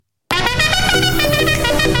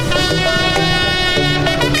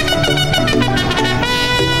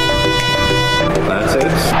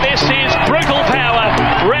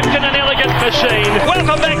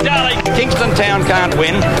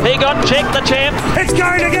win. He got checked, the champ. It's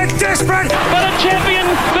going to get desperate. But a champion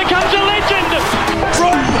becomes a legend.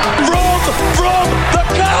 From the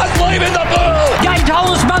cars leaving the ball. Gate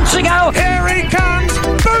holes months ago. Here he comes.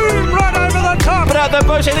 Boom, right over the top. But out the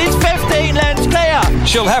bush, it is 15 lengths clear.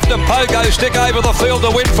 She'll have to pogo stick over the field to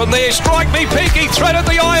win from there. Strike Me Pinky, thread at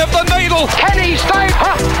the eye of the needle. Can he stay?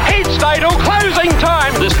 He'd stay till closing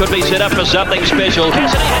time. This could be set up for something special.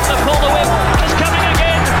 Cassidy has to pull the whip. It's coming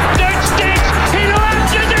again. Don't sticks. He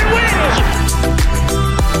lunges and wins.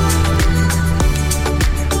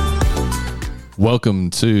 Welcome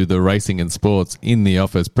to the Racing and Sports in the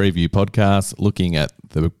Office preview podcast, looking at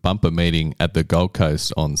the bumper meeting at the Gold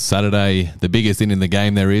Coast on Saturday. The biggest in the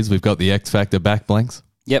game there is. We've got the X Factor back, Blanks.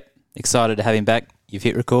 Yep, excited to have him back. You've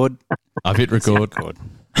hit record. I've hit record.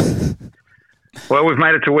 Well, we've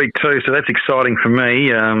made it to week 2, so that's exciting for me.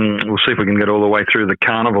 We'll see if we can get all the way through the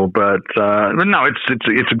carnival. But no,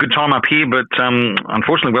 it's a good time up here. But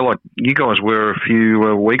unfortunately, well, like you guys were a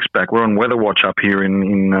few weeks back, we're on weather watch up here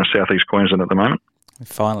in southeast Queensland at the moment. We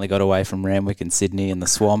finally got away from Randwick and Sydney and the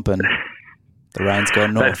swamp, and the rain's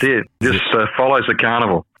gone north. That's it. Just follows the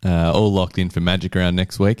carnival. All locked in for Magic Round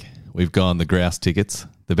next week. We've gone the grouse tickets,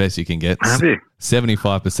 the best you can get. Have you?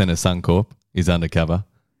 75% of Suncorp is undercover,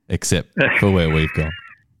 except for where we've gone.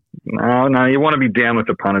 No, you want to be down with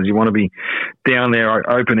the punters. You want to be down there,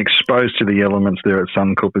 open, exposed to the elements there at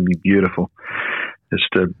Suncorp. It'd be beautiful. Just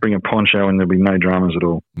bring a poncho and there'll be no dramas at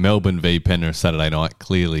all. Melbourne v Penrith Saturday night,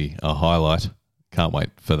 clearly a highlight. Can't wait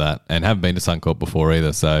for that. And haven't been to Suncorp before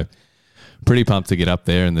either, so pretty pumped to get up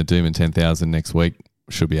there. And the Doomben 10,000 next week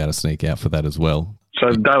should be able to sneak out for that as well.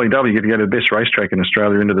 So Daily W, you get to go to the best racetrack in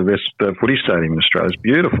Australia, into the best footy stadium in Australia. It's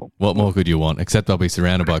beautiful. What more could you want? Except I'll be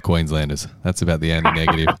surrounded by Queenslanders. That's about the only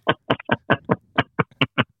negative.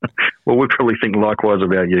 Well, we probably think likewise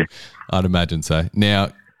about you. I'd imagine so. Now,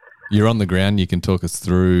 you're on the ground. You can talk us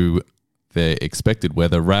through the expected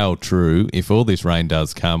weather. Rail true. If all this rain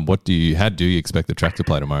does come, how do you expect the track to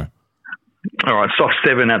play tomorrow? All right, soft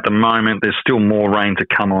 7 at the moment. There's still more rain to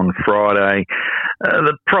come on Friday.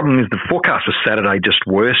 The problem is the forecast for Saturday just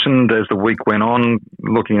worsened as the week went on,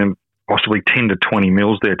 looking at possibly 10 to 20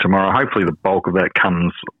 mils there tomorrow. Hopefully the bulk of that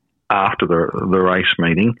comes after the race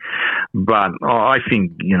meeting. But I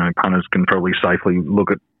think, punters can probably safely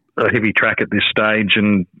look at a heavy track at this stage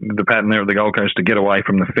and the pattern there at the Gold Coast to get away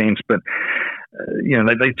from the fence. But,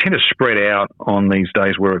 they tend to spread out on these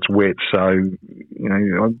days where it's wet. So,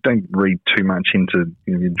 I don't read too much into,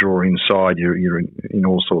 you draw inside, you're in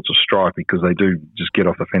all sorts of strife because they do just get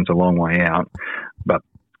off the fence a long way out. But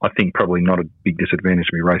I think probably not a big disadvantage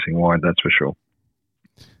to be racing wide, that's for sure.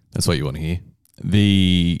 That's what you want to hear.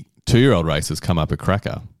 The 2-year-old race has come up a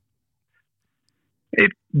cracker.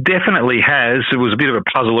 It definitely has. It was a bit of a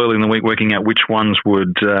puzzle early in the week working out which ones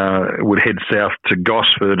would head south to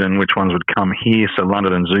Gosford and which ones would come here. So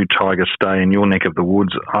London and Zoo Tiger stay in your neck of the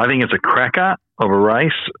woods. I think it's a cracker of a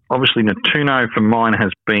race. Obviously, Natuno for mine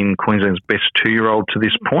has been Queensland's best 2-year-old to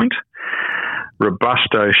this point.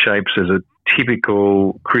 Robusto shapes as a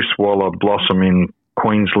typical Chris Waller Blossom in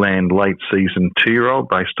Queensland late season 2-year-old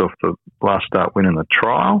based off the last start win in the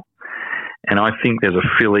trial. And I think there's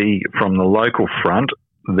a filly from the local front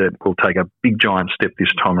that will take a big giant step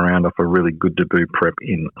this time around off a really good debut prep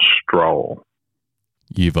in Stroll.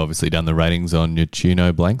 You've obviously done the ratings on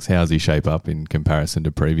Natuno, Blanks. How's he shape up in comparison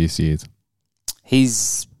to previous years?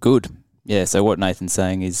 He's good. Yeah, so what Nathan's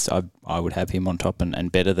saying is I would have him on top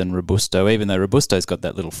and better than Robusto, even though Robusto's got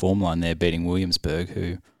that little form line there beating Williamsburg,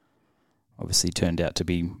 who obviously turned out to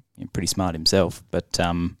be pretty smart himself. But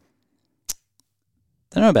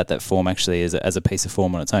I don't know about that form actually as a piece of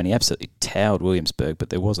form on its own. He absolutely towered Williamsburg, but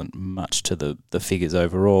there wasn't much to the figures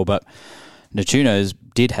overall. But Natuno's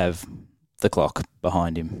did have the clock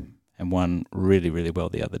behind him and won really, really well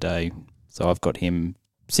the other day. So I've got him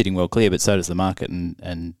sitting well clear, but so does the market.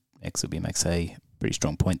 And XLB makes a pretty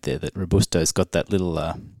strong point there that Robusto's got that little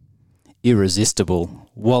irresistible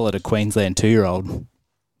wallet of Queensland 2-year-old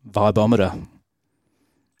vibometer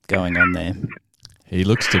going on there. He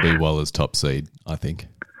looks to be Waller's top seed, I think.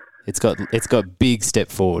 It's got big step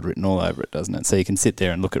forward written all over it, doesn't it? So you can sit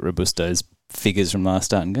there and look at Robusto's figures from last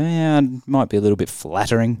start and go, yeah, it might be a little bit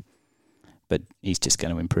flattering, but he's just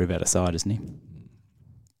going to improve out of sight, isn't he?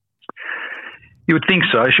 You would think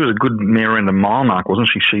so. She was a good mare in the mile mark, wasn't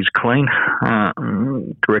she? She's clean.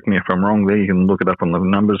 Correct me if I'm wrong there. You can look it up on the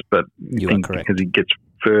numbers, but you think correct. Because he gets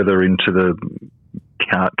further into the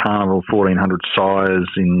Carnival 1400 sires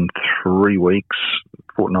in 3 weeks,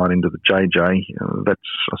 fortnight into the JJ. I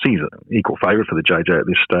see he's an equal favourite for the JJ at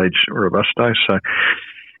this stage, Robusto. So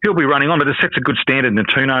he'll be running on, but it sets a good standard.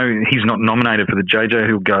 Natuno, he's not nominated for the JJ.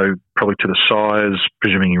 He'll go probably to the Sires,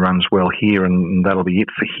 presuming he runs well here, and that'll be it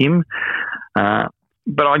for him.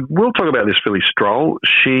 But I will talk about this filly Stroll.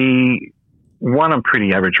 She won a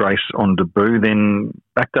pretty average race on debut, then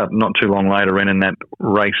backed up not too long later, ran in that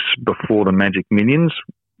race before the Magic Millions.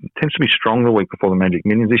 It tends to be strong the week before the Magic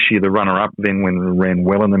Millions. This year, the runner-up then ran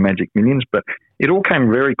well in the Magic Millions, but it all came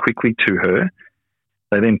very quickly to her.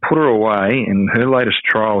 They then put her away. In her latest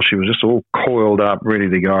trial, she was just all coiled up, ready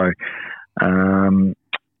to go.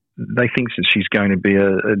 They think that she's going to be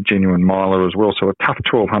a genuine miler as well. So a tough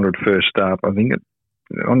 1,200 first up. I think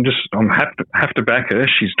I'm have to back her.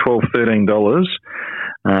 She's $12, $13.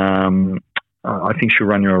 I think she'll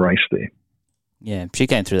run you a race there. Yeah, she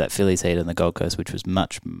came through that fillies heat on the Gold Coast, which was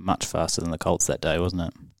much, much faster than the Colts that day, wasn't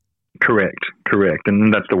it? Correct.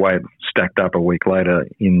 And that's the way it stacked up a week later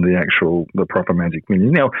in the proper Magic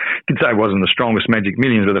Millions. Now, you could say it wasn't the strongest Magic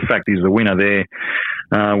Millions, but the fact is the winner there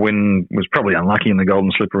was probably unlucky in the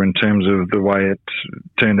Golden Slipper in terms of the way it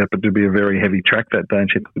turned out to be a very heavy track that day, and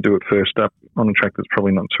she had to do it first up on a track that's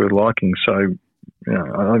probably not to her liking. So,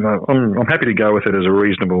 I'm happy to go with it as a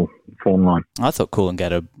reasonable form line. I thought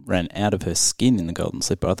Coolangatta ran out of her skin in the Golden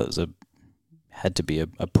Slipper. I thought it had to be a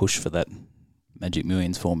push for that Magic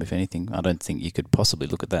Millions form, if anything. I don't think you could possibly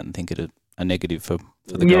look at that and think it a negative for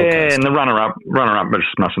the Gold Coast. Yeah, and the runner-up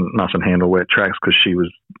just mustn't handle wet tracks because she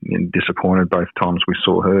was disappointed both times we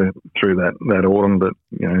saw her through that autumn, but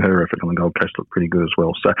her effort on the Gold Coast looked pretty good as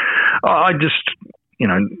well. So I just,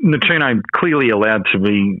 Natuno clearly allowed to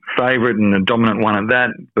be favourite and a dominant one at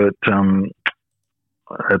that, but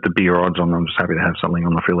at the bigger odds on, I'm just happy to have something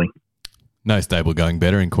on the filly. No stable going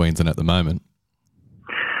better in Queensland at the moment.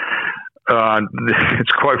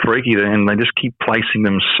 It's quite freaky, and they just keep placing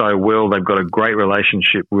them so well. They've got a great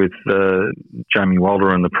relationship with Jamie Walder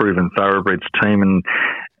and the Proven Thoroughbreds team, and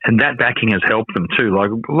that backing has helped them too.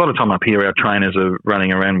 Like a lot of time up here, our trainers are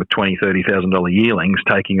running around with $20,000-$30,000 yearlings,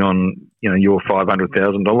 taking on your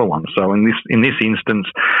 $500,000 one. So in this instance,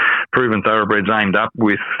 Proven Thoroughbreds aimed up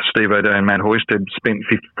with Steve O'Day and Matt Hoysted spent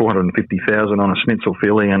 $450,000 on a Schnitzel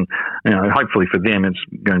filly, and hopefully for them it's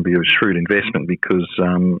going to be a shrewd investment because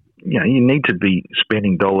you need to be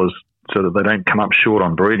spending dollars so that they don't come up short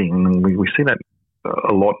on breeding, and we see that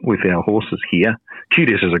a lot with our horses here.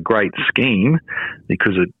 QDS is a great scheme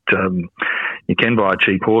because you can buy a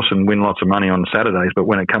cheap horse and win lots of money on Saturdays, but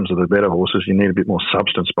when it comes to the better horses, you need a bit more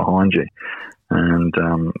substance behind you. And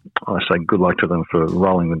I say good luck to them for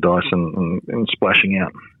rolling the dice and splashing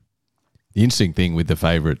out. The interesting thing with the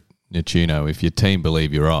favourite Natuno, if your team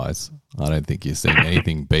believe your eyes, I don't think you're seeing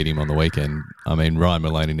anything beat him on the weekend. I mean, Ryan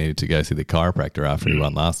Maloney needed to go see the chiropractor after he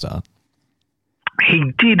won last start.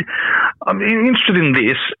 He did. I'm interested in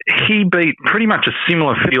this. He beat pretty much a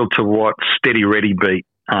similar field to what Steady Ready beat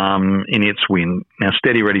in its win. Now,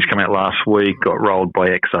 Steady Ready's come out last week, got rolled by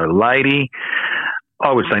Exo Lady.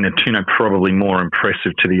 I would say Natuno probably more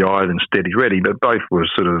impressive to the eye than Steady Ready, but both were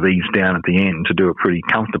sort of eased down at the end to do it pretty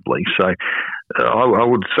comfortably. So I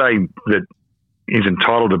would say that he's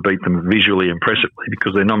entitled to beat them visually impressively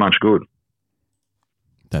because they're not much good.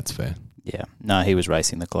 That's fair. Yeah. No, he was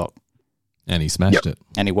racing the clock. And he smashed it.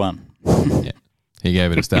 And he won. Yeah. He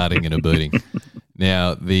gave it a starting and a booting.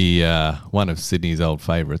 Now, the one of Sydney's old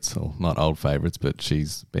favourites, or not old favourites, but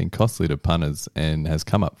she's been costly to punters and has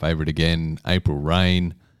come up favourite again, April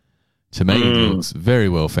Rain. To me, looks very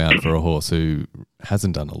well found for a horse who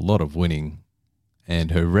hasn't done a lot of winning. And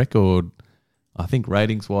her record, I think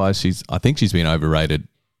ratings-wise, I think she's been overrated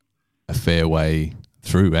a fair way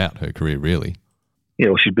throughout her career, really. Yeah,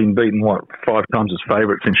 well, she's been beaten, 5 times as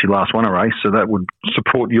favourite since she last won a race, so that would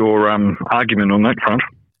support your argument on that front.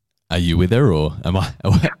 Are you with her, or am I?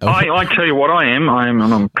 I tell you what I am,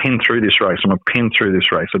 and I'm pinned through this race.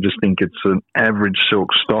 I just think it's an average silk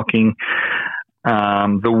stocking.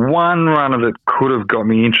 The one runner that could have got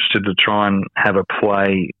me interested to try and have a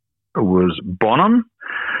play was Bonham,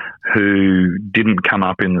 who didn't come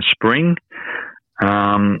up in the spring.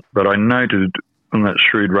 But I noted on that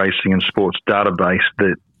Shrewd Racing and Sports database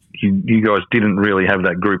that you guys didn't really have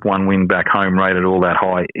that Group 1 win back home rated all that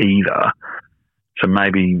high either. So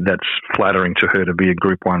maybe that's flattering to her to be a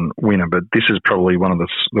Group 1 winner. But this is probably one of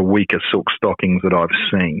the weaker silk stockings that I've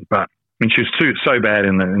seen. But she was so bad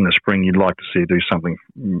in the spring, you'd like to see her do something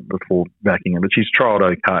before backing her. But she's trialled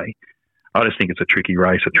okay. I just think it's a tricky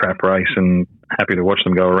race, a trap race, and happy to watch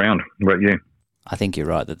them go around. What about you? I think you're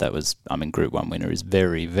right that was, Group 1 winner is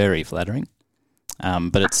very, very flattering.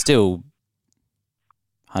 But it's still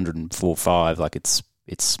 104.5, like it's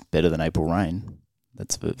better than April Rain.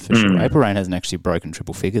 That's for sure. April Rain hasn't actually broken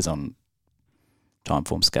triple figures on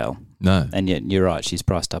Timeform scale. No. And yet, you're right, she's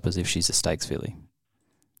priced up as if she's a stakes filly.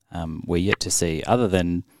 We're yet to see, other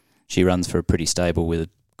than she runs for a pretty stable with a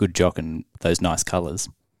good jock and those nice colours.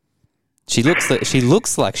 She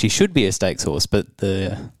looks like she should be a stakes horse, but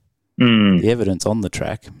the evidence on the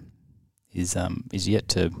track is yet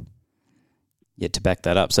to back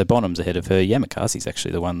that up. So Bonham's ahead of her. Yamakasi's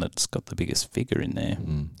actually the one that's got the biggest figure in there.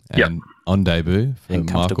 And on debut for And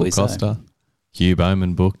Michael comfortably Costa, so. Hugh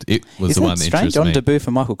Bowman booked. It was Isn't the one it that strange? interested On me. debut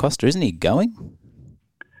for Michael Costa, isn't he going?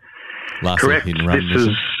 Last Correct. week in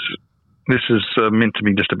run. This is meant to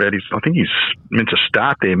be just about his. I think he's meant to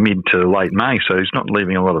start there mid to late May, so he's not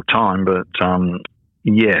leaving a lot of time. But and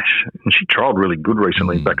she trialled really good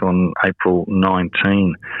recently. Back on April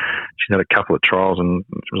 19, she had a couple of trials and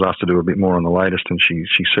was asked to do a bit more on the latest, and she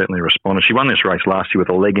certainly responded. She won this race last year with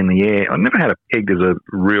a leg in the air. I never had her pegged as a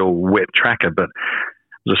real wet tracker, but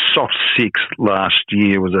it was a soft sixth last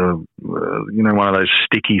year. It was one of those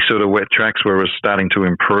sticky sort of wet tracks where it was starting to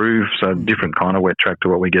improve. So different kind of wet track to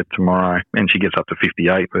what we get tomorrow. And she gets up to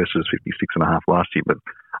 58 versus 56.5 last year. But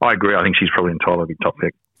I agree. I think she's probably entitled to be top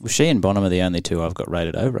pick. Well, she and Bonham are the only two I've got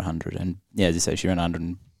rated over 100. And yeah, as you say, she ran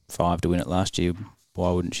 105 to win it last year.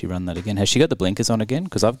 Why wouldn't she run that again? Has she got the blinkers on again?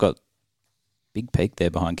 Because I've got Big Peak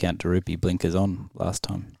there behind Count Tarupi, blinkers on last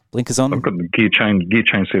time. Blinkers on? I've got the gear chain. Gear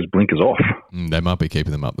chain says blinkers off. They might be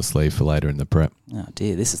keeping them up the sleeve for later in the prep. Oh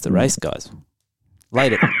dear, this is the race, guys.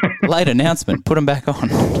 Late announcement. Put them back on.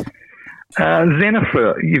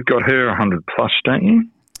 Xenifer, you've got her 100 plus, don't you?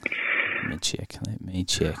 Let me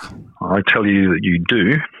check. I tell you that you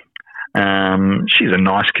do. She's a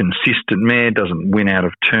nice, consistent mare. Doesn't win out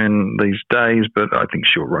of turn these days, but I think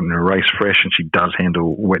she'll run a race fresh, and she does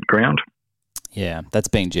handle wet ground. Yeah, that's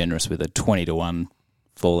being generous with a 20-1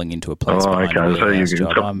 falling into a place. Oh, okay. So you've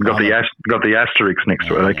got the asterisk next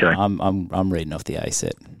to it. Okay. I'm reading off the A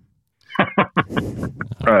set.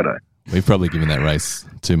 Righto. We've probably given that race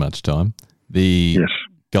too much time. The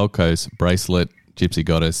Gold Coast Bracelet, Gypsy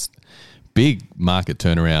Goddess, big market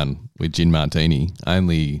turnaround with Gin Martini.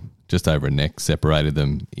 Only just over a neck separated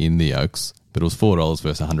them in the Oaks, but it was $4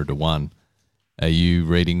 versus 100 to 1. Are you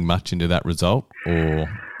reading much into that result, or?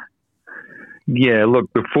 Yeah,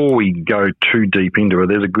 look, before we go too deep into it,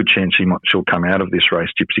 there's a good chance she'll come out of this race,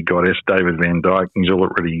 Gypsy Goddess. David Van Dyke, he's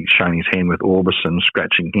already shown his hand with Orbison,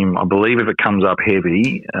 scratching him. I believe if it comes up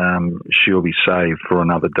heavy, she'll be saved for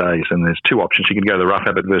another day. And there's two options. She can go the Rough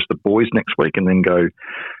Habit versus the Boys next week and then go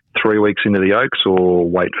 3 weeks into the Oaks, or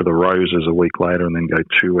wait for the Roses a week later and then go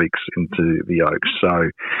 2 weeks into the Oaks. So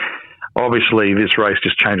obviously this race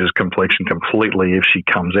just changes complexion completely if she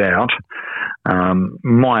comes out.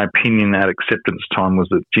 My opinion at acceptance time was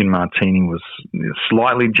that Gin Martini was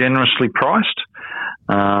slightly generously priced.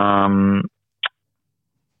 But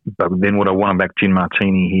then would I want to back Gin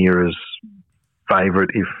Martini here as favourite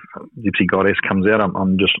if Gypsy Goddess comes out?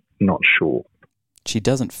 I'm just not sure. She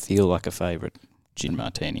doesn't feel like a favourite, Gin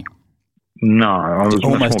Martini. No, I was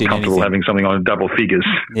Almost much more comfortable having something on double figures.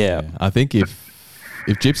 Yeah. I think if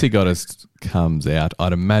Gypsy Goddess comes out,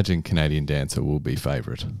 I'd imagine Canadian Dancer will be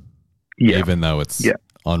favourite. Yeah. Even though it's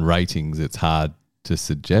on ratings, it's hard to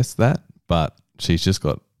suggest that, but she's just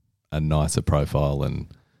got a nicer profile and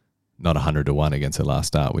not 100 to 1 against her last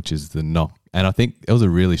start, which is the knock. And I think it was a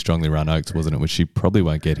really strongly run Oaks, wasn't it? Which she probably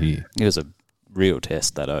won't get here. It was a real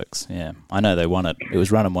test, that Oaks. Yeah. I know they won it. It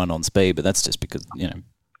was run and won on speed, but that's just because,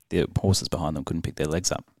 the horses behind them couldn't pick their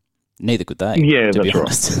legs up. Neither could they, to be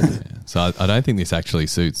honest. Right. So I don't think this actually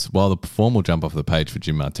suits. While the form will jump off the page for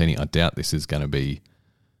Gin Martini, I doubt this is going to be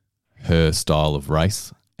her style of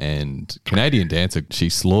race. And Canadian Dancer, she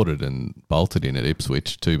slaughtered and bolted in at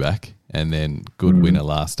Ipswich, 2 back, and then good winner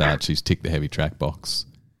last start. She's ticked the heavy track box.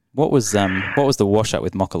 What was the wash up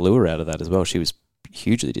with Mokalua out of that as well? She was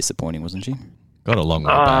hugely disappointing, wasn't she? Got a long way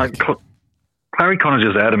back. Clary Connor's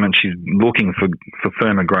just adamant she's looking for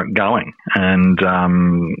firmer going, and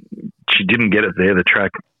she didn't get it there. The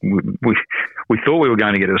track, we thought we were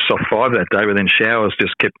going to get a soft 5 that day, but then showers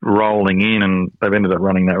just kept rolling in, and they've ended up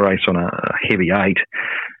running that race on a heavy 8.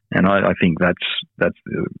 And I think I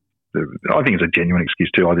think it's a genuine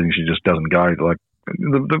excuse too. I think she just doesn't go. Like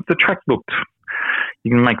the track looked.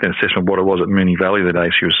 You can make that assessment of what it was at Moonee Valley the day.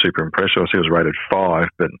 She was super impressive. She was rated 5,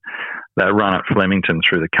 but that run at Flemington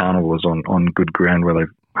through the Carnival was on good ground where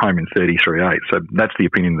they're home in 33.8. So that's the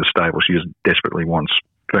opinion of the stable. She just desperately wants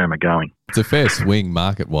firmer going. It's a fair swing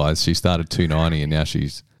market-wise. She started 290 and now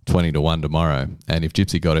she's 20 to 1 tomorrow. And if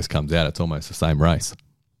Gypsy Goddess comes out, it's almost the same race.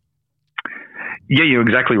 Yeah, you're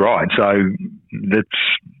exactly right. So that's,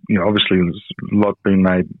 obviously there's a lot being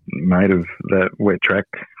made of that wet track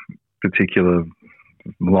particular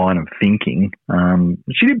line of thinking.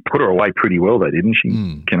 She did put her away pretty well, though, didn't she?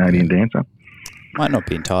 Canadian Dancer. Might not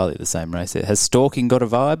be entirely the same race. Has Stalking got a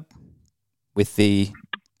vibe with the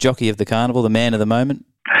jockey of the carnival, the man of the moment,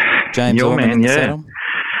 James Your Orman man, in the yeah. saddle?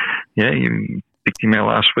 Yeah, you picked him out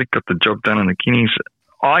last week, got the job done in the Guineas.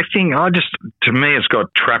 I think to me, it's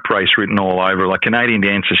got trap race written all over it. Like Canadian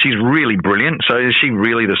Dancer, she's really brilliant. So is she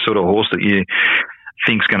really the sort of horse that you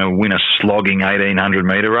think's going to win a slogging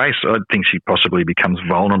 1,800-metre race? I think she possibly becomes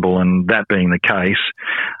vulnerable, and that being the case,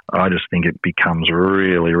 I just think it becomes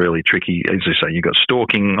really, really tricky. As you say, you got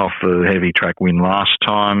Stalking off the heavy track win last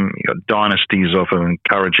time. You got Dynasties off an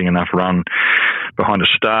encouraging enough run behind a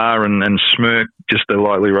Star, and Smirk just a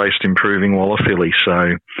lightly raced improving Waller filly.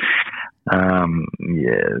 So,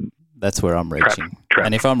 yeah. That's where I'm reaching. Trap.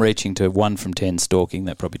 And if I'm reaching to 1 from 10 Stalking,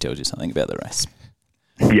 that probably tells you something about the race.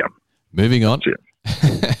 Yeah. Moving on.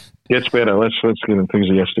 Gets better. Let's get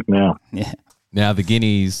enthusiastic now. Yeah. Now, the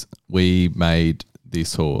Guineas, we made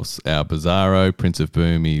this horse, our Bizarro, Prince of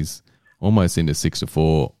Boom, he's almost into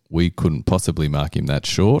 6-4. We couldn't possibly mark him that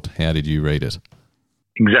short. How did you read it?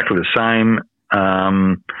 Exactly the same.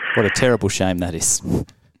 What a terrible shame that is.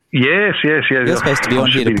 Yes. You're supposed to be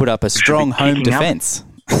on here to put up a strong home defence.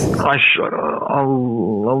 I'm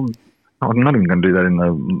not even going to do that in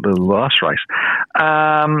the last race.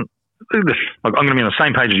 I'm going to be on the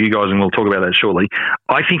same page as you guys, and we'll talk about that shortly.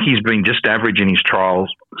 I think he's been just average in his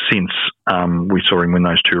trials since we saw him win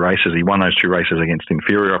those 2 races. He won those 2 races against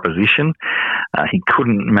inferior opposition. He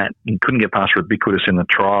couldn't get past Ubiquitous in the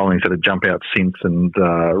trial, and he's had a jump out since, and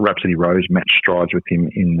Rhapsody Rose matched strides with him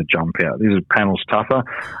in the jump out. This panel's tougher.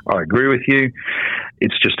 I agree with you.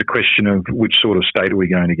 It's just a question of which sort of state are we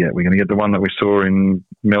going to get. We're going to get the one that we saw in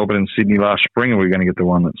Melbourne and Sydney last spring, or we're going to get the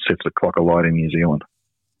one that sets the clock alight in New Zealand.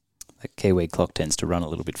 The Kiwi clock tends to run a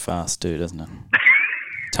little bit fast too, doesn't it?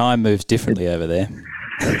 Time moves differently over there.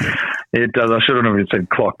 It does. I should have said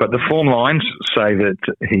clock, but the form lines say that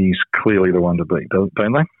he's clearly the one to beat, don't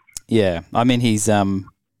they? Yeah. I mean, he was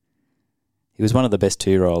one of the best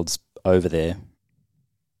 2-year-olds over there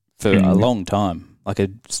for a long time. Like a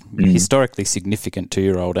historically significant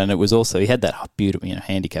 2-year-old, and it was also, he had that beautiful,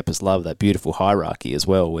 handicappers love that beautiful hierarchy as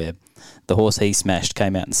well, where the horse he smashed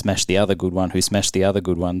came out and smashed the other good one, who smashed the other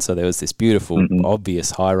good one. So there was this beautiful,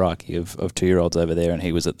 obvious hierarchy of 2-year-olds over there, and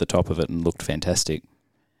he was at the top of it and looked fantastic.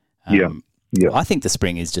 Yeah. I think the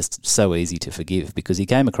spring is just so easy to forgive because he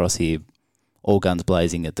came across here all guns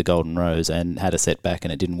blazing at the Golden Rose and had a setback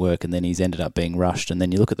and it didn't work, and then he's ended up being rushed. And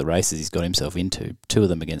then you look at the races he's got himself into, 2 of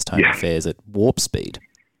them against home affairs at warp speed.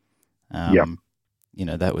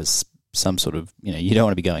 That was some sort of, you don't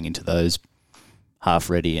want to be going into those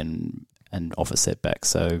half ready and off a setback.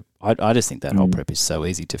 So I just think that whole prep is so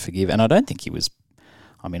easy to forgive. And I don't think he was,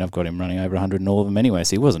 I've got him running over 100 in all of them anyway,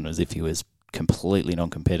 so he wasn't as if he was completely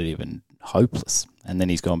non-competitive and hopeless. And then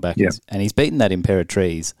he's gone back and he's beaten that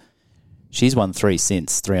Imperatrice. She's won 3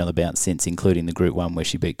 since, 3 on the bounce since, including the Group 1 where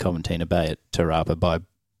she beat Coventina Bay at Tarapa by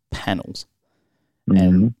panels.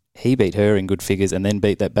 And he beat her in good figures and then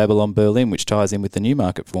beat that Babylon Berlin, which ties in with the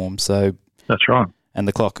Newmarket form. So that's right. And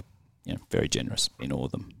the clock, very generous in all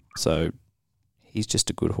of them. So he's just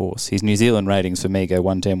a good horse. His New Zealand ratings for me go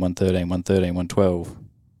 110, 113, 113, 112.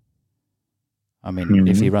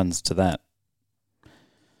 If he runs to that,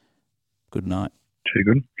 good night. Too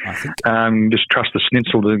good. I think. Just trust the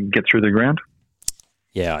Schnitzel to get through the ground.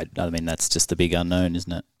 Yeah, that's just the big unknown,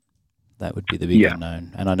 isn't it? That would be the big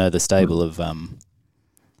unknown. And I know the stable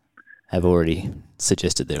have already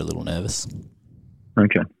suggested they're a little nervous.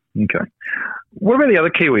 Okay. What about the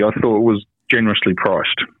other Kiwi? I thought it was generously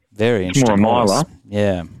priced. Very interesting. It's more a miler.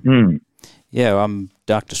 Yeah. Yeah,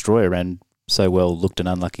 Dark Destroyer ran so well, looked an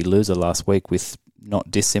unlucky loser last week with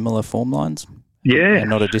not dissimilar form lines. Yeah. And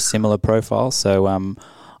not a dissimilar profile. So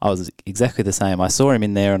I was exactly the same. I saw him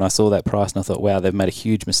in there and I saw that price and I thought, wow, they've made a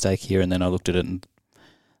huge mistake here. And then I looked at it and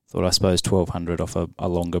thought, I suppose 1,200 off a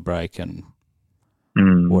longer break and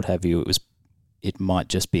what have you. It might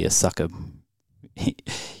just be a sucker. You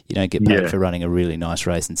don't get paid for running a really nice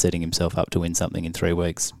race and setting himself up to win something in 3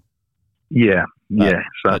 weeks.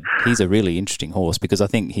 But he's a really interesting horse because I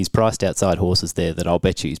think he's priced outside horses there that I'll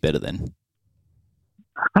bet you he's better than.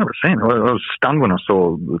 100%. I was stunned when I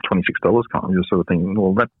saw the $26 kind of sort of thinking,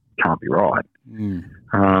 well, that can't be right.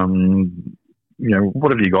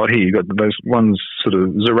 What have you got here? You got those ones sort of.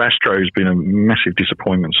 Zarastro's been a massive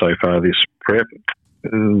disappointment so far this prep.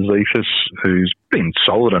 Zephys, who's been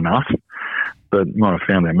solid enough, but might have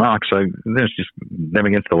found their mark. So there's just them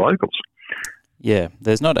against the locals. Yeah,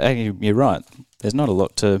 there's not. You're right. There's not a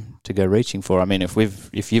lot to go reaching for.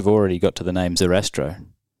 If you've already got to the name Zarastro,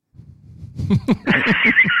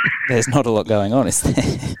 There's not a lot going on, is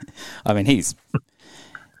there? I mean,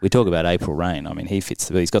 we talk about April Rain. I mean,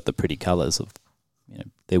 he's got the pretty colours of,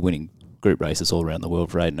 they're winning group races all around the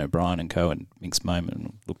world for Aidan O'Brien and co. and Minx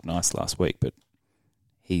Moment. Looked nice last week, but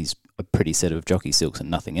he's a pretty set of jockey silks and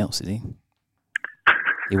nothing else, is he?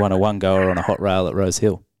 He won a one-goer on a hot rail at Rose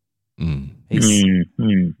Hill.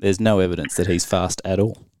 There's no evidence that he's fast at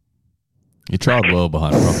all. He trialled well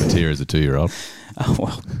behind Profiteer as a 2-year-old.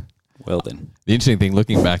 Oh, well then. The interesting thing,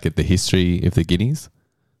 looking back at the history of the Guineas,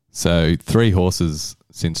 so 3 horses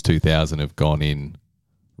since 2000 have gone in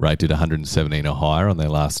rated 117 or higher on their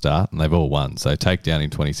last start, and they've all won. So Takedown in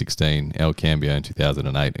 2016, El Cambio in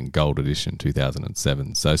 2008, and Gold Edition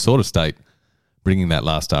 2007. So Sort of State bringing that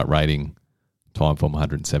last start rating, time from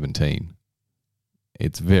 117.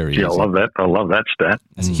 It's very easy. I love that. I love that stat.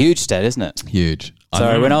 It's a huge stat, isn't it? Huge.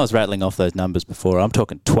 Sorry, when I was rattling off those numbers before, I'm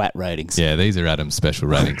talking twat ratings. Yeah, these are Adam's special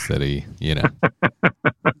ratings that he,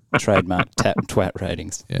 Trademark twat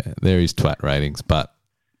ratings. Yeah, there is twat ratings, but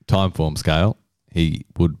time form scale, he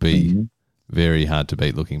would be very hard to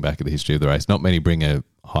beat looking back at the history of the race. Not many bring a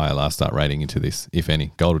higher last start rating into this, if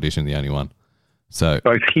any. Gold Edition, the only one. So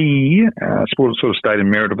both he, Sort of State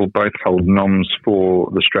and Meritable both hold noms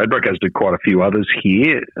for the Stradbroke, as do quite a few others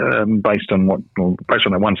here. Based on that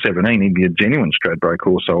 117, he'd be a genuine Stradbroke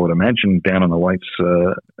horse, I would imagine, down on the weights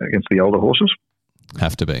against the older horses.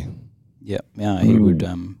 Have to be. Yeah, he would.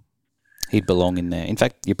 He'd belong in there. In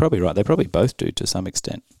fact, you're probably right. They probably both do to some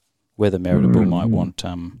extent. Whether Meritable might want,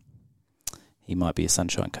 he might be a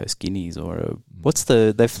Sunshine Coast Guineas or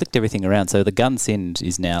they've flicked everything around. So the Gunsynd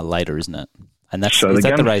is now later, isn't it? And that's so the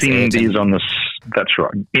Gunsynd is on that's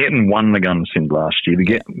right. Ayrton won the Gunsynd last year.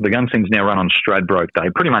 The Gunsynd's now run on Stradbroke Day.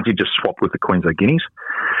 Pretty much he just swapped with the Queensland Guineas.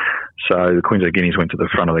 So the Queensland Guineas went to the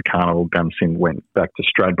front of the carnival. Gunsynd went back to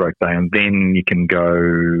Stradbroke Day, and then you can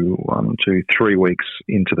go 1, 2, 3 weeks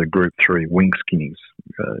into the Group 3 Winx Guineas,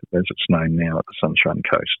 as it's known now at the Sunshine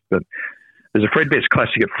Coast. But there's a Fred Best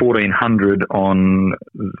Classic at 1400 on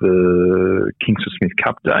the Kingston Smith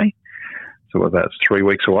Cup Day. So whether that's 3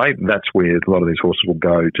 weeks away, that's where a lot of these horses will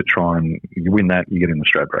go to try and you win that, you get in the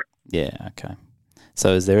Stradbroke. Yeah, okay.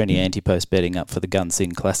 So is there any anti-post betting up for the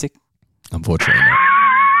Gunsynd Classic? Unfortunately not.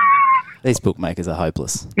 These bookmakers are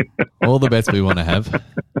hopeless. All the bets we want to have,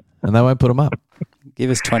 and they won't put them up. Give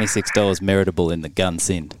us $26 Meritable in the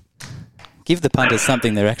Gunsynd. Give the punters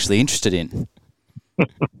something they're actually interested in.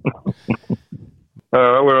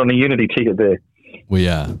 We're on the Unity ticket there. We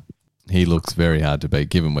are. He looks very hard to beat,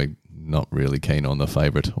 given we're not really keen on the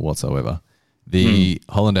favourite whatsoever. The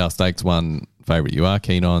Hollandale Stakes one favourite you are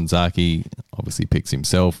keen on. Zaki obviously picks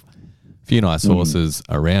himself. A few nice horses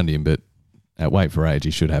around him, but at weight for age,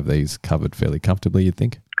 he should have these covered fairly comfortably, you'd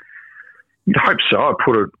think. You'd hope so. I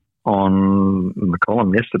put it on the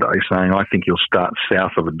column yesterday saying I think he'll start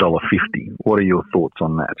south of $1.50. What are your thoughts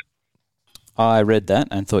on that? I read that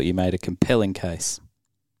and thought you made a compelling case.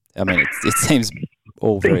 I mean, it seems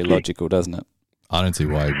all very logical, doesn't it? I don't see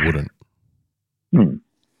why he wouldn't.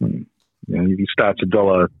 If he starts $1.20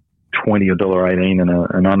 or $1.18 in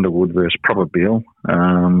an Underwood versus Probabile,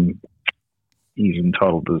 he's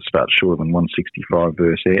entitled to start shorter than 165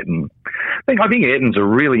 versus Ayrton. I think Ayrton's a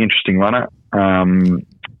really interesting runner,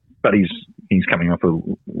 but he's coming off a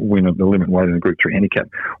win of the limit weight in the Group 3 handicap.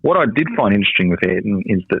 What I did find interesting with Ayrton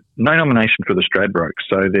is that no nomination for the Stradbroke,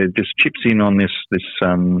 so there just chips in on this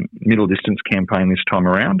middle distance campaign this time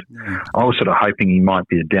around. Yeah. I was sort of hoping he might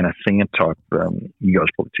be a Dennis Singer type. You guys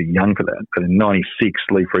are probably too young for that, but in '96,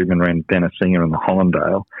 Lee Friedman ran Dennis Singer in the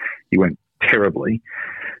Hollandale. He went terribly.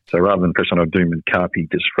 So rather than press on a Doom and Cup, he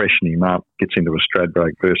just freshened him up, gets into a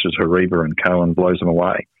Stradbroke versus Hariba and Co. and blows them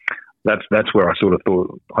away. That's where I sort of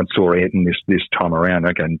thought I saw Ayrton this time around.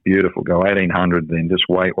 Okay, beautiful. Go 1,800, then just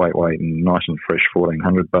wait, and nice and fresh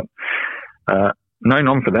 1,400. But no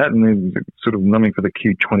nom for that, and then sort of nomming for the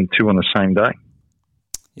Q22 on the same day.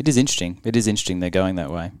 It is interesting. They're going that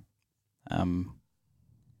way.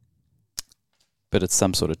 But it's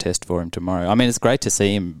some sort of test for him tomorrow. I mean, it's great to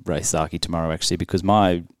see him race Zaki tomorrow, actually, because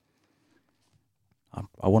I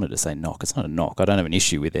wanted to say knock. It's not a knock. I don't have an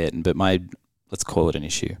issue with Ayrton, but let's call it an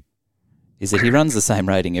issue, is that he runs the same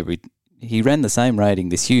rating he ran the same rating,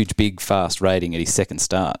 this huge, big, fast rating at his second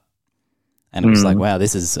start. And it was like, wow,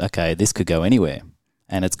 this could go anywhere.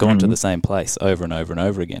 And it's gone to the same place over and over and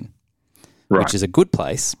over again, which is a good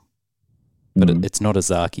place, but it's not a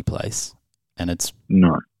Zaki place. And it's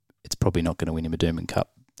probably not going to win him a Doom and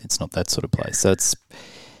Cup. It's not that sort of place. So it's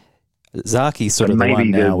Zaki's sort of the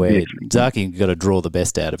one now where Zaki got to draw the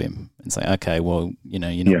best out of him and say, okay, well, you're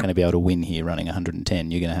not going to be able to win here running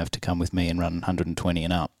 110. You're going to have to come with me and run 120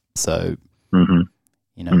 and up. So,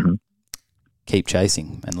 keep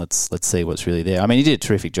chasing and let's see what's really there. I mean, he did a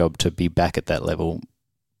terrific job to be back at that level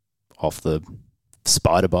off the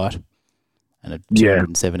spider bite and a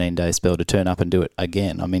 217-day spell to turn up and do it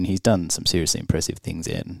again. I mean, he's done some seriously impressive things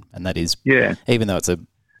in, and that is, even though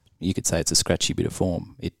you could say it's a scratchy bit of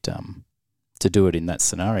form, to do it in that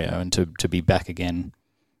scenario and to be back again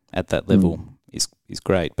at that level is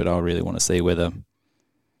great. But I really want to see whether.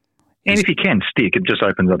 And if you can stick, it just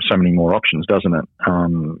opens up so many more options, doesn't it?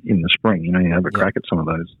 In the spring, you have a crack at some of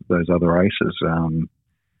those other races,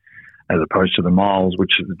 as opposed to the miles,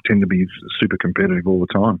 which tend to be super competitive all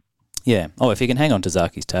the time. Yeah. Oh, if you can hang on to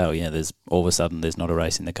Zaki's tail, there's all of a sudden there's not a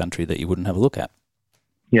race in the country that you wouldn't have a look at.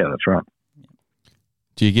 Yeah, that's right.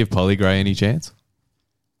 Do you give Polly Gray any chance?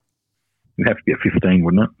 It'd have to be a 15,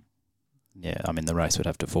 wouldn't it? Yeah, I mean, the race would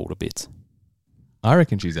have to fall to bits. I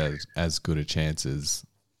reckon she's as good a chance as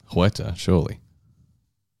Huerta, surely.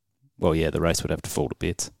 Well, yeah, the race would have to fall to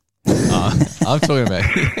bits. I'm talking about...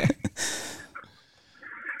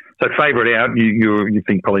 So favourite out, you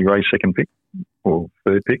think Polly Gray's second pick or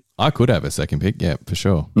third pick? I could have a second pick, yeah, for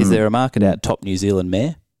sure. Is there a market out top New Zealand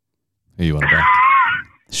mare? Who you want to back?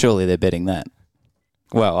 Surely they're betting that.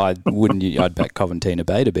 Well, I'd back Coventina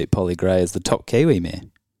Bay to beat Polly Gray as the top Kiwi mare.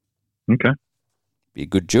 Okay. Be a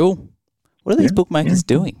good duel. What are these bookmakers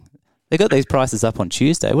doing? They got these prices up on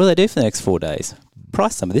Tuesday. What do they do for the next 4 days?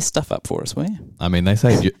 Price some of this stuff up for us, will you? I mean, they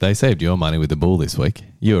saved your money with the bull this week.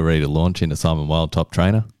 You were ready to launch into Simon Wild top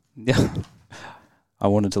trainer. Yeah. I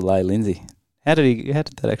wanted to lay Lindsay. How did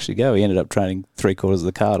that actually go? He ended up training 3/4 of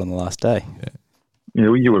the card on the last day.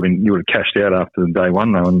 Yeah, you would have cashed out after day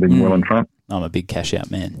one though and been well in front. I'm a big cash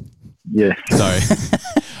out man. Yeah. Sorry.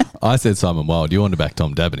 I said Simon Wild. You wanted to back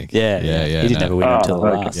Tom Dabney. Yeah. He didn't have a win until the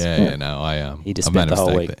last. He just spent the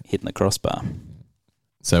whole week hitting the crossbar.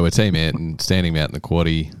 So we're team out and standing out in the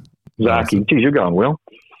quaddie. Zaki, geez, you're going well.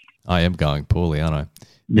 I am going poorly, aren't I?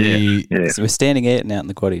 Yeah. So we're standing out and out in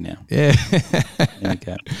the quaddie now. Yeah. There we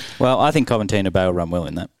go. Well, I think Coventina Bay will run well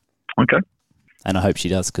in that. Okay. And I hope she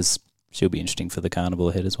does because she'll be interesting for the carnival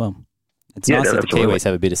ahead as well. It's nice that the Kiwis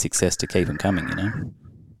have a bit of success to keep them coming,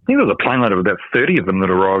 I think there was a plane load of about 30 of them that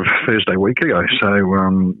arrived Thursday week ago.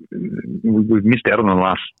 So we've missed out on the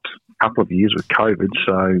last couple of years with COVID.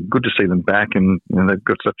 So good to see them back. And they've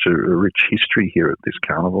got such a rich history here at this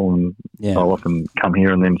carnival. And they'll often come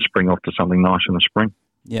here and then spring off to something nice in the spring.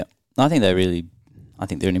 Yeah. I think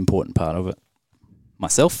they're an important part of it.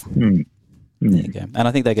 Myself. There you go. And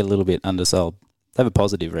I think they get a little bit undersold. They have a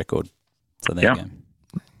positive record. So there you go.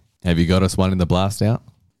 Have you got us one in the blast out?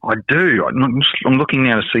 I do. I'm looking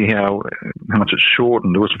now to see how much it's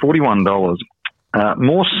shortened. It was $41.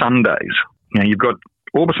 More Sundays. You've got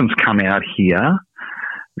Orbison's come out here.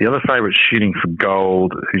 The other favourite Shooting for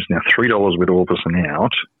Gold, who's now $3 with Orbison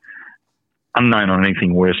out. Unknown on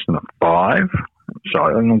anything worse than a 5. So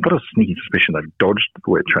I've got a sneaky suspicion they've dodged the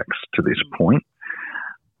wet tracks to this point.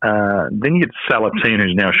 Then you get Salatina,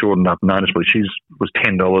 who's now shortened up noticeably. She was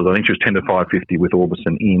 $10. I think she was 10 to 550 with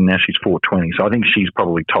Orbison in. Now she's $4.20. So I think she's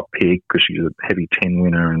probably top pick because she's a heavy 10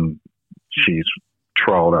 winner and she's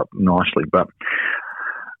trialled up nicely. But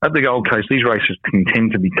at the Gold Coast, these races can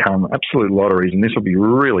tend to become absolute lotteries, and this will be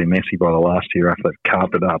really messy by the last year after they've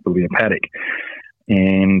carved it up. It'll be a paddock.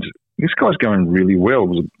 And this guy's going really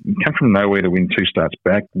well. He came from nowhere to win 2 starts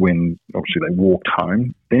back when obviously they walked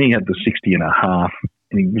home. Then he had the 60.5.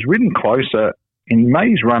 And he was ridden closer, and he made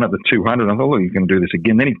his run at the 200. I thought, look, he's going to do this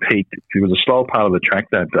again. Then he peaked. He was a slow part of the track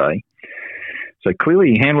that day. So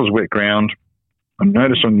clearly he handles wet ground. I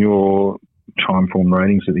noticed on your time form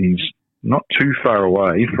ratings that he's not too far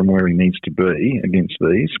away from where he needs to be against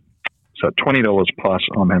these. So $20 plus,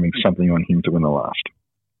 I'm having something on him to win the last.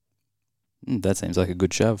 That seems like a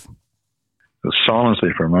good shove. There was silence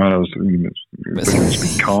there for a moment. I was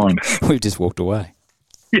being kind. We've just walked away.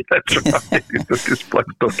 Yeah, that's right. Just bloke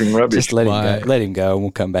talking rubbish. Just let him go and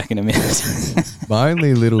we'll come back in a minute. My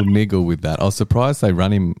only little niggle with that, I was surprised they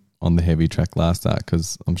run him on the heavy track last start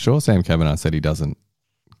because I'm sure Sam Kavanagh said he doesn't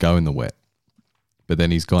go in the wet. But then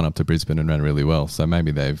he's gone up to Brisbane and ran really well. So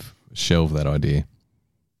maybe they've shelved that idea.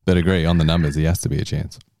 But agree, on the numbers, he has to be a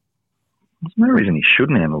chance. There's no reason he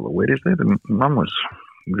shouldn't handle the wet, is there? The mum was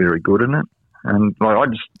very good in it. And I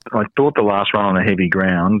thought the last run on the heavy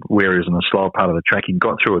ground, whereas in the slower part of the track, he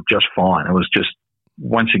got through it just fine. It was just,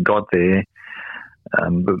 once he got there,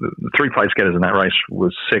 the 3 place getters in that race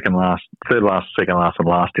was second last, third last, second last, and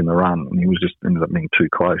last in the run. And he was just ended up being too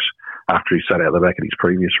close after he sat out the back at his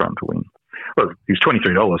previous run to win. Well, he's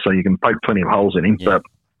 $23, so you can poke plenty of holes in him, but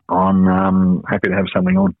I'm happy to have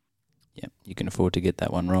something on. Yeah, you can afford to get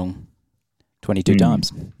that one wrong. 22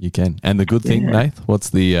 times. You can. And the good thing, Nath, what's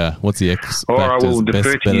the X All right, factors, well, best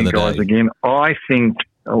defer bet to of you the guys day? again. I think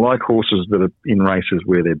I like horses that are in races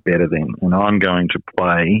where they're better than, and I'm going to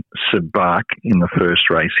play Sabak in the first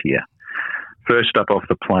race here. First up off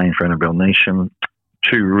the plane for Annabelle Neesham.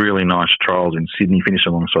 2 really nice trials in Sydney. Finished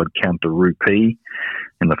alongside Count de Rupee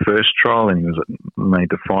in the first trial, and he was made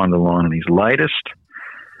to find the line in his latest.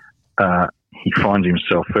 He finds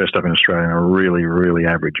himself first up in Australia in a really, really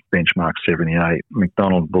average benchmark 78.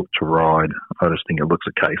 McDonald booked to ride. I just think it looks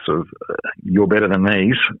a case of you're better than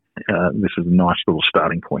these. This is a nice little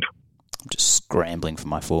starting point. I'm just scrambling for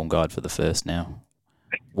my form guide for the first now.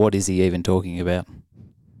 What is he even talking about?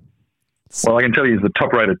 Well, I can tell you he's the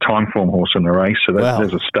top-rated time form horse in the race, so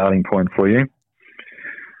there's a starting point for you.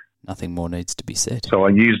 Nothing more needs to be said. So I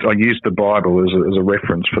used the Bible as a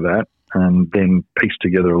reference for that, and then pieced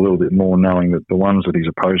together a little bit more, knowing that the ones that he's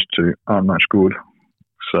opposed to aren't much good.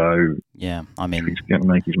 So yeah, I mean, if he's going to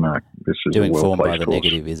make his mark, this is doing a form by well-placed the horse.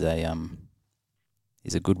 negative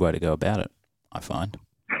is a good way to go about it, I find.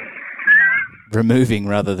 Removing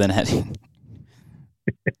rather than adding.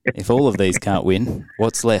 If all of these can't win,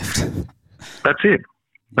 what's left? That's it.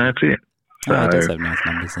 So, It does have nice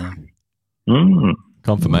numbers there.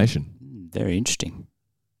 Confirmation. Very interesting.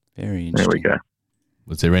 Very There interesting. we go.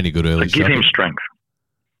 Was there any good early So give shopping? him strength.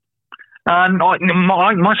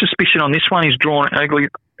 My suspicion on this one is drawn ugly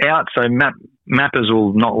out, so mappers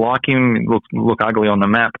will not like him, look ugly on the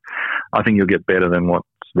map. I think you'll get better than what's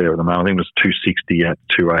there at the moment. I think it was 260 at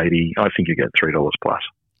 280. I think you get $3 plus.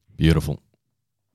 Beautiful.